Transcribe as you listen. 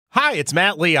Hi, it's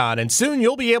Matt Leon, and soon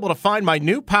you'll be able to find my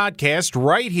new podcast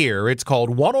right here. It's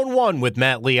called One-on-One with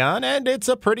Matt Leon, and it's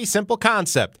a pretty simple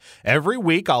concept. Every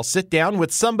week, I'll sit down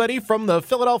with somebody from the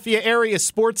Philadelphia area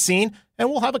sports scene, and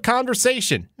we'll have a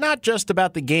conversation, not just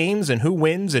about the games and who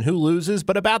wins and who loses,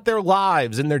 but about their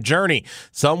lives and their journey.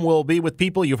 Some will be with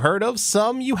people you've heard of,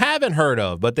 some you haven't heard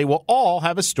of, but they will all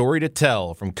have a story to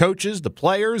tell. From coaches to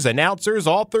players, announcers,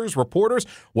 authors, reporters,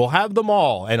 we'll have them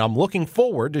all, and I'm looking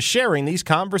forward to sharing these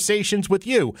conversations with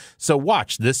you, so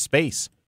watch this space.